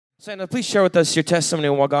Santa, please share with us your testimony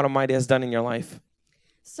and what God Almighty has done in your life.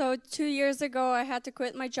 So 2 years ago, I had to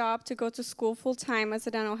quit my job to go to school full-time as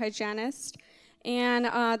a dental hygienist. And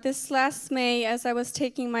this last May, as I was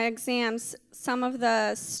taking my exams, some of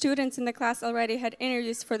the students in the class already had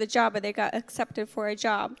interviews for the job, but they got accepted for a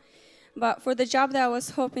job. But for the job that I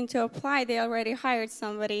was hoping to apply, they already hired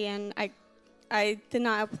somebody, and I did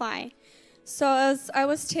not apply. So as I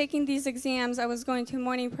was taking these exams, I was going to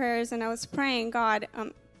morning prayers, and I was praying, God,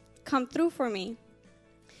 come through for me.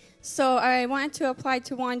 So I wanted to apply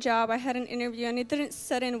to one job. I had an interview, and it didn't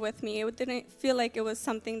set in with me. It didn't feel like it was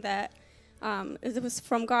something that it was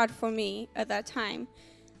from God for me at that time.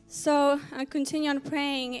 So I continue on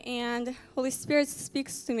praying, and Holy Spirit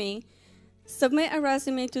speaks to me. Submit a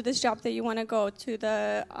resume to this job that you want to go to,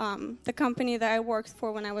 the company that I worked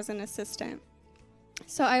for when I was an assistant.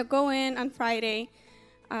 So I go in on Friday.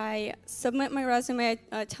 I submit my resume.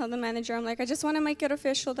 I tell the manager, I'm like, I just want to make it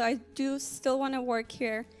official that I do still want to work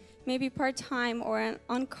here, maybe part-time or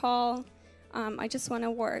on call. I just want to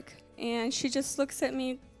work. And she just looks at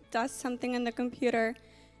me, does something on the computer,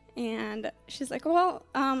 and she's like, well,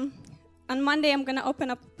 on Monday I'm going to open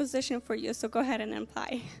up a position for you, so go ahead and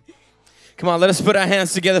apply. Come on, let us put our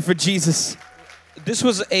hands together for Jesus. This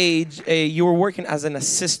was you were working as an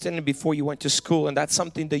assistant before you went to school, and that's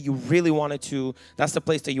something that you really wanted to, that's the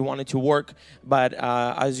place that you wanted to work. But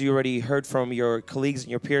as you already heard from your colleagues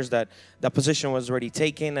and your peers, that position was already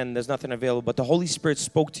taken and there's nothing available. But the Holy Spirit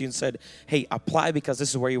spoke to you and said, hey, apply because this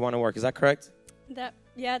is where you want to work. Is that correct?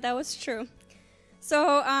 Yeah, that was true. So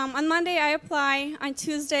on Monday I apply. On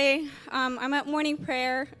Tuesday I'm at morning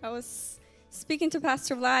prayer. I was speaking to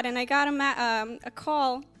Pastor Vlad, and I got a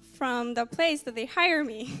call from the place that they hire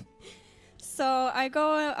me. So I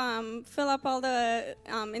go fill up all the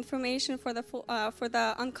information for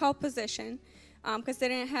the on-call position because they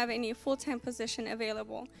didn't have any full-time position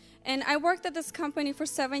available. And I worked at this company for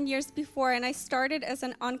 7 years before, and I started as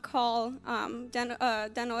an on-call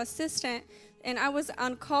dental assistant, and I was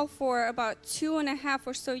on call for about 2.5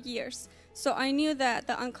 or so years. So I knew that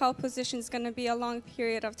the on-call position is going to be a long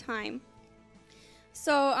period of time.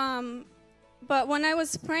 So, but when I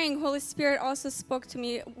was praying, Holy Spirit also spoke to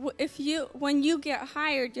me. When you get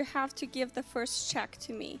hired, you have to give the first check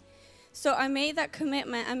to me. So I made that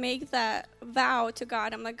commitment. I made that vow to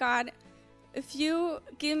God. I'm like, God, if you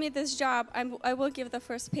give me this job, I will give the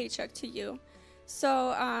first paycheck to you.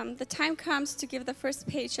 So the time comes to give the first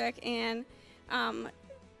paycheck, and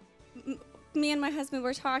me and my husband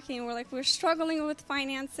were talking. We're like, we're struggling with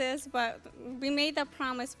finances, but we made that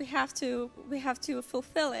promise. We have to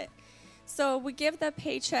fulfill it. So we give that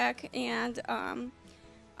paycheck, and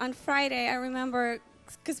on Friday, I remember,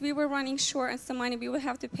 because we were running short on some money, we would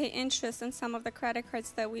have to pay interest on some of the credit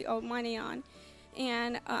cards that we owe money on.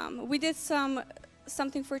 And we did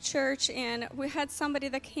something for church, and we had somebody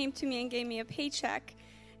that came to me and gave me a paycheck.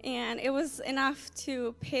 And it was enough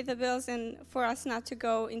to pay the bills and for us not to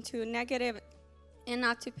go into negative and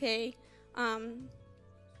not to pay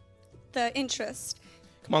the interest.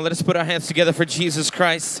 Come on, let us put our hands together for Jesus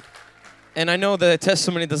Christ. And I know the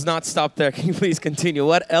testimony does not stop there. Can you please continue?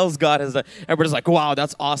 What else God has done? Everybody's like, wow,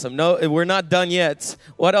 that's awesome. No, we're not done yet.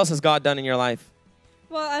 What else has God done in your life?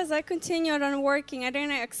 Well, as I continued on working, I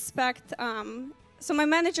didn't expect... so my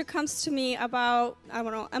manager comes to me about, I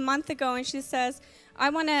don't know, a month ago, and she says, I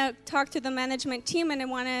want to talk to the management team, and I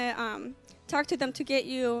want to talk to them to get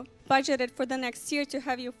you budgeted for the next year to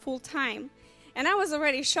have you full-time. And I was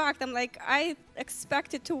already shocked. I'm like, I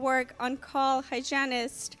expected to work on-call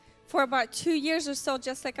hygienist for about 2 years or so,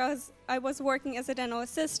 just like I was working as a dental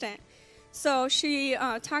assistant. So she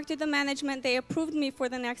talked to the management. They approved me for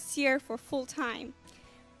the next year for full-time.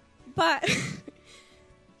 But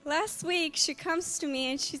last week, she comes to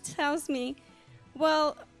me and she tells me,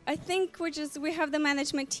 well, I think we have the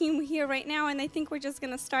management team here right now, and I think we're just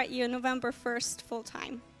going to start you November 1st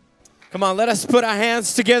full-time. Come on, let us put our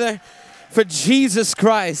hands together for Jesus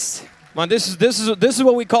Christ. Man, this is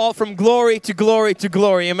what we call from glory to glory to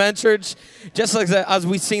glory. Amen, church? Just like that, as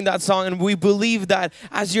we sing that song, and we believe that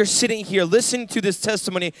as you're sitting here listening to this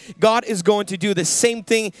testimony, God is going to do the same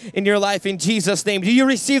thing in your life in Jesus' name. Do you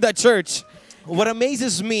receive that, church? What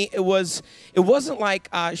amazes me, it wasn't like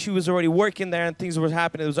she was already working there and things were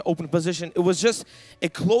happening. It was an open position. It was just a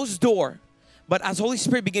closed door. But as Holy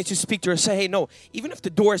Spirit begins to speak to her, say, hey, no, even if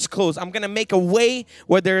the door is closed, I'm going to make a way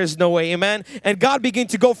where there is no way. Amen. And God began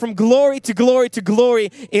to go from glory to glory to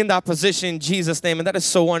glory in that position in Jesus' name. And that is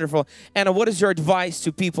so wonderful. And what is your advice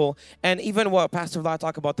to people? And even what Pastor Vlad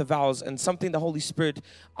talked about the vows and something the Holy Spirit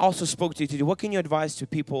also spoke to you to do. What can you advise to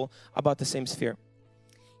people about the same sphere?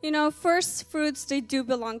 You know, first fruits, they do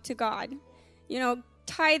belong to God. You know,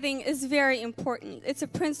 tithing is very important. It's a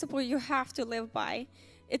principle you have to live by.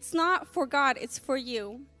 It's not for God, it's for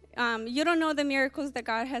you. You don't know the miracles that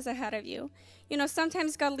God has ahead of you. You know,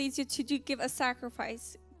 sometimes God leads you to give a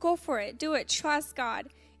sacrifice. Go for it. Do it. Trust God.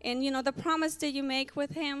 And, you know, the promise that you make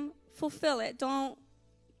with Him, fulfill it. Don't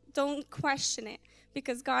question it,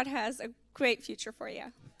 because God has a great future for you.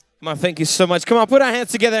 Come on, thank you so much. Come on, put our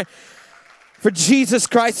hands together for Jesus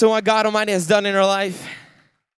Christ and what God Almighty has done in our life.